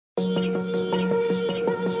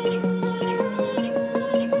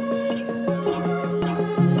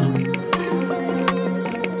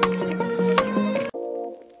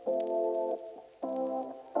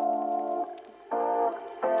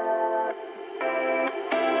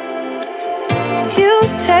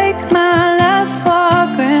take my love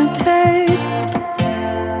for granted.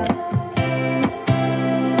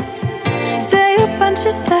 Say a bunch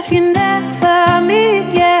of stuff you never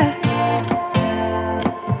mean, yeah.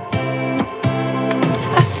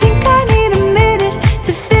 I think I need a minute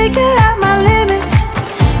to figure out my limits.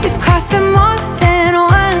 You cross them more than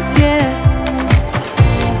once, yeah.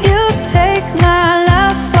 You take my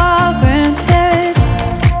love for granted.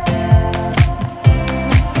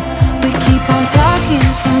 We keep on talking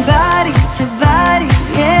from body to body,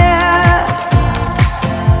 yeah.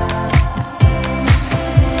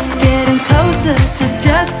 Getting closer to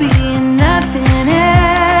just being nothing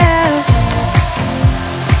else.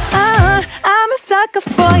 I'm a sucker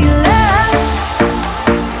for your love,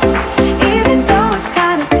 even though it's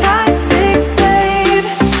kind of toxic, babe.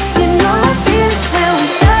 You know I feel it when we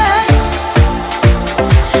touch,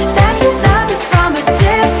 that your love is from a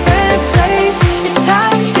different place. It's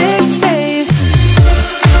toxic, babe.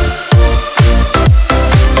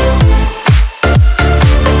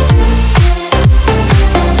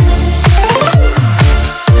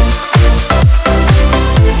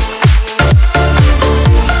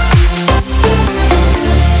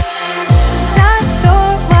 Not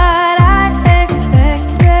sure what I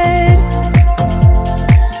expected.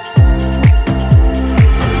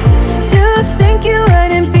 To think you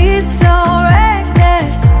wouldn't be so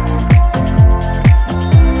reckless.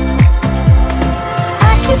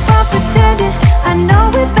 I keep on pretending I know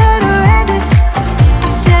we better end it. I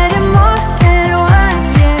said it more than once,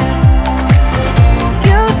 yeah.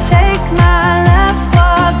 You take my love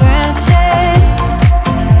for granted.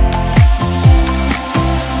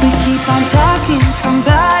 We keep on talking from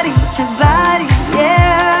body to body,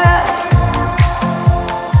 yeah.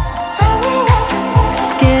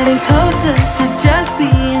 Getting closer to just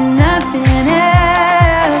being nothing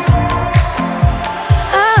else.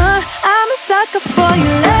 I'm a sucker for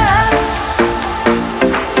your love,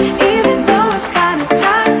 even though it's kind of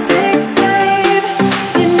toxic, babe.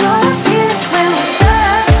 You know I feel it when we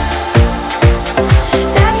touch,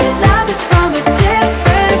 that your love is from a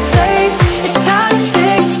different place. It's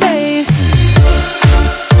toxic, babe.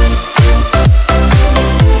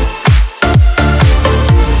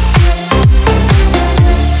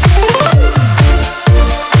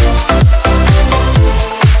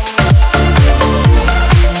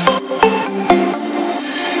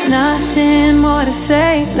 Nothing more to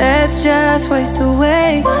say, let's just waste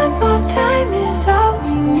away. One more time is all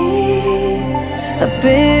we need. A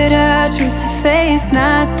bitter truth to face,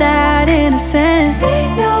 not that innocent.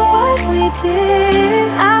 We know what we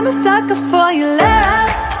did. I'm a sucker for your love,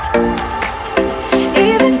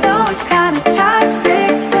 even though it's kind of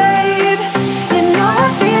toxic, babe. You know I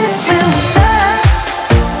feel it when we touch,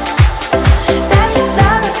 that your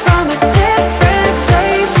love is from a different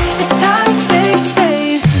place. It's toxic,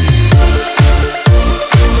 babe.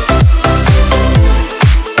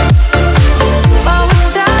 Oh, it's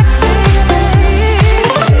toxic, babe.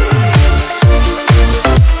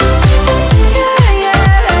 Yeah,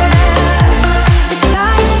 yeah. It's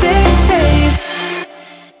toxic, babe.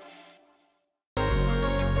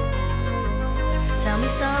 Tell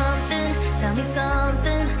me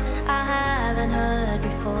something I haven't heard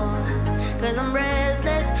before. 'Cause I'm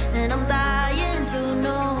restless and I'm dying to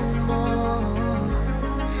know more.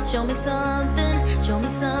 Show me something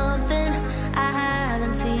I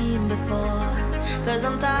haven't seen before. 'Cause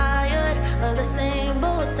I'm tired of the same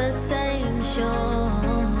boats, the same shore.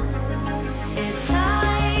 It's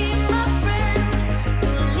time, my friend, to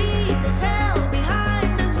leave this hell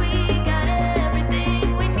behind us. We got everything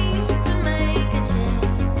we need to make a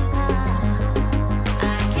change.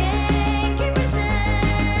 I can't keep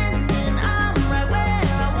pretending I'm right where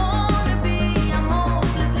I wanna be. I'm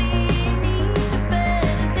hopelessly in need of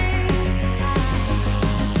better days.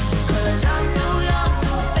 'Cause I'm too young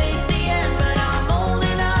to face the end, but I'm old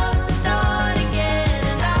enough to start again.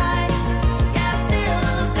 And I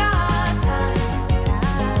still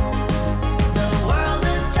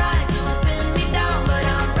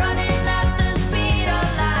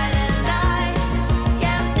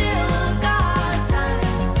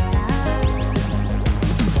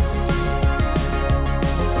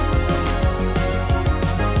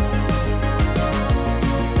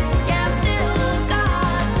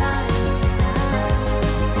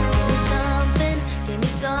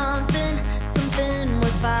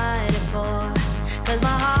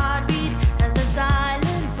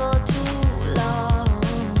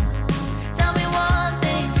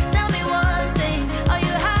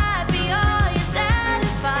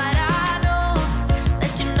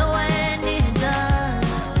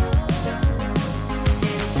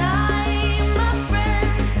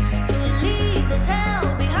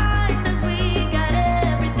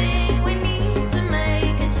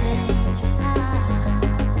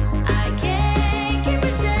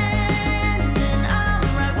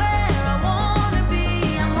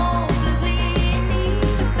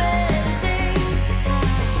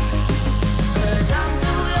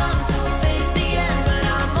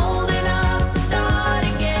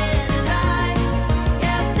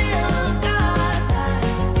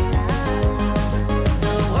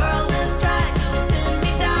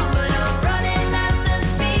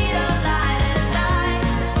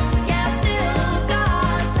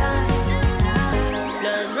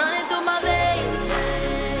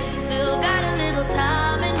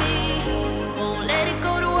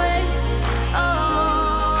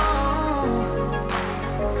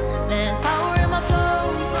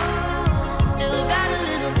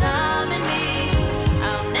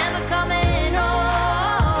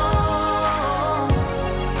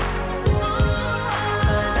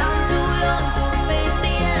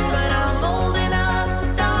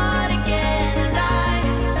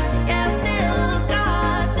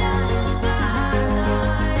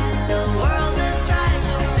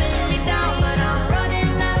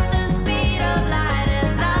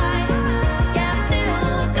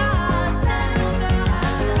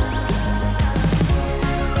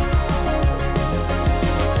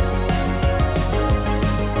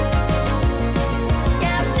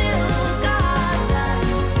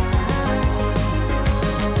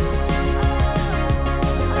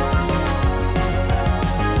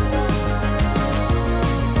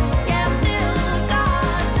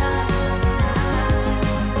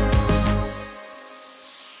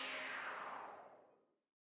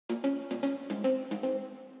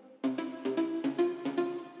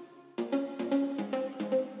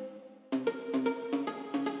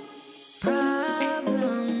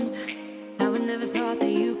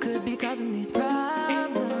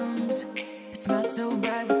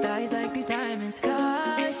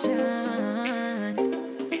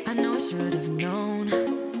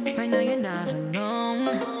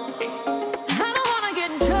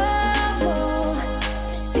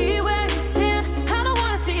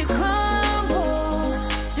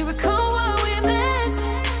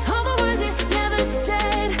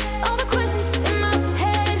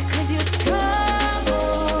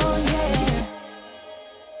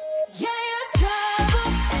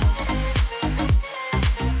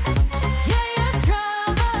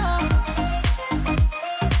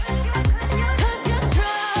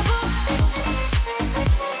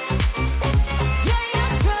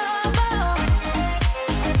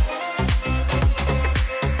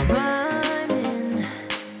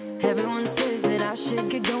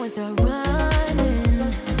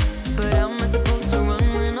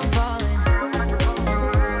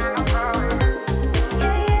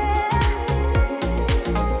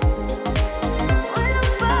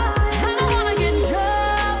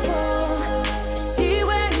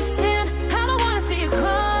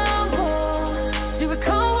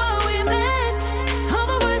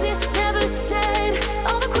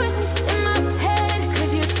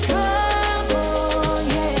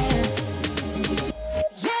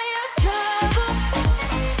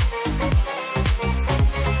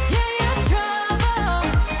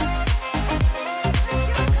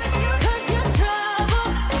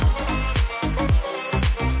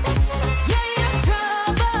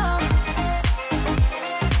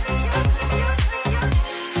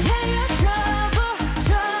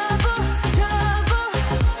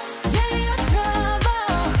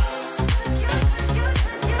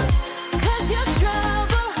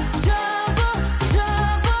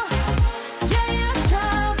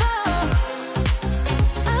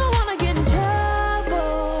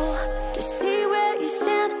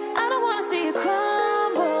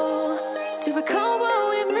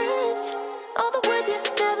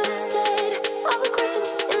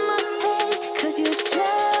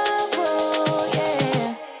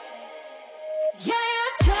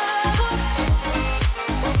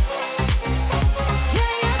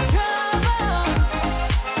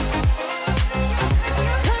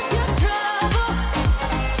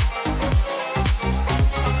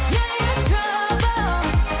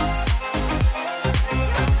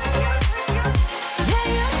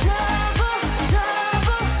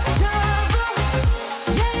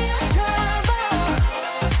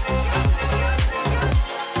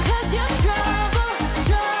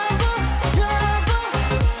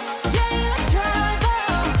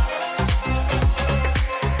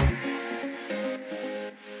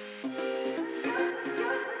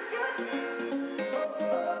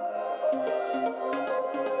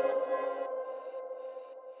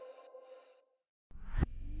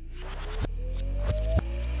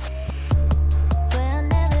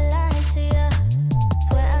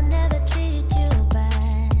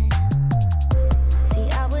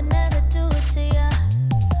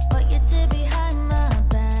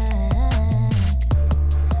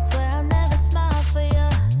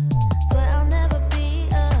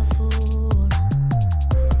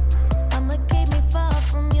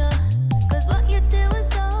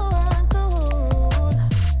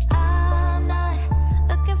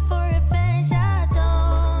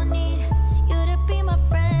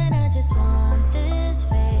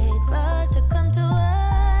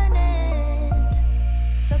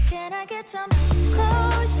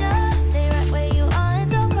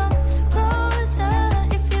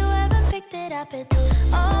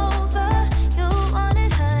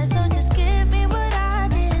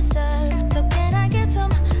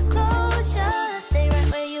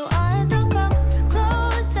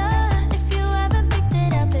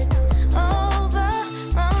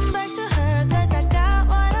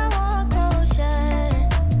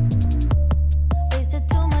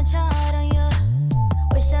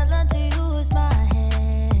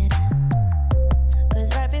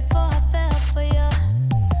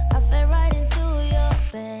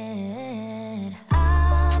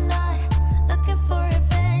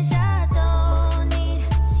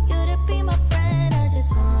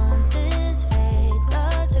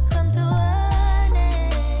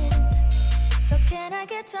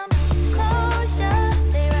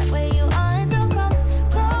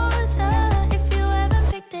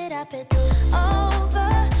up, it's over.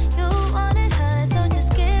 You wanted her, so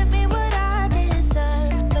just give me what I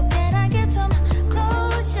deserve. So can I get some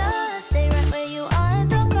closure? Stay right where you are and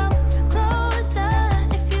don't come closer.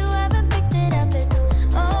 If you haven't picked it up, it's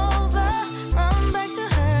over. Run back to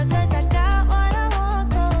her, 'cause I got what I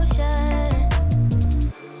want, closure.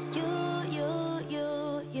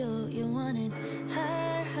 You wanted her.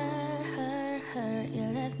 You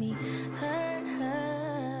left me hurt.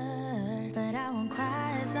 But I won't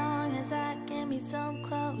cry as long as I give me some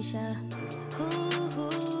closure. Who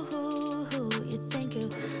you think you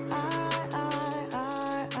are.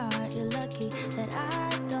 You're lucky that I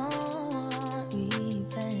don't want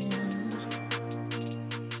revenge.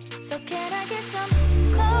 So can I get some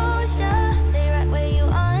closure? Stay right where you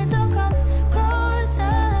are and don't come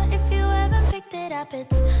closer. If you haven't picked it up,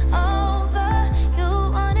 it's over. You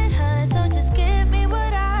wanted her, so just give me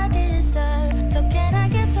what I deserve. So can I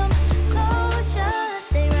get some closure?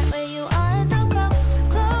 Stay right where you are and don't come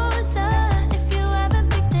closer. If you haven't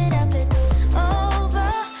picked it up, it's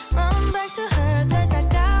over. Run back to her, 'cause I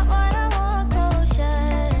got what I want, closure.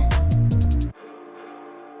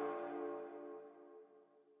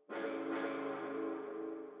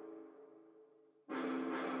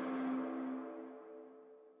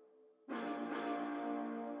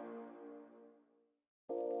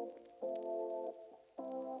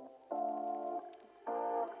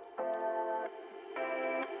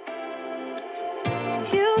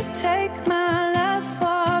 You take my love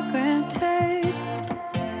for granted.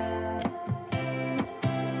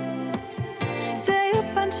 Say a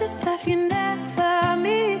bunch of stuff you never